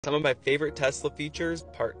Some of my favorite Tesla features,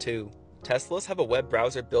 Part 2. Teslas have a web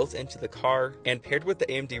browser built into the car, and paired with the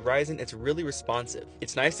AMD Ryzen, it's really responsive.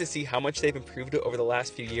 It's nice to see how much they've improved it over the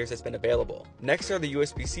last few years it's been available. Next are the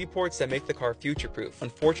USB-C ports that make the car future-proof.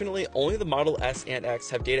 Unfortunately, only the Model S and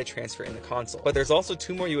X have data transfer in the console, but there's also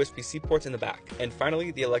 2 more USB-C ports in the back. And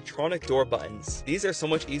finally, the electronic door buttons. These are so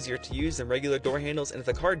much easier to use than regular door handles, and if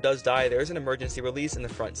the car does die, there's an emergency release in the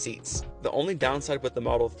front seats. The only downside with the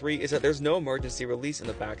Model 3 is that there's no emergency release in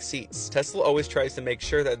the back seats. Tesla always tries to make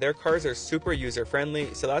sure that their cars are super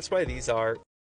user-friendly, so that's why these are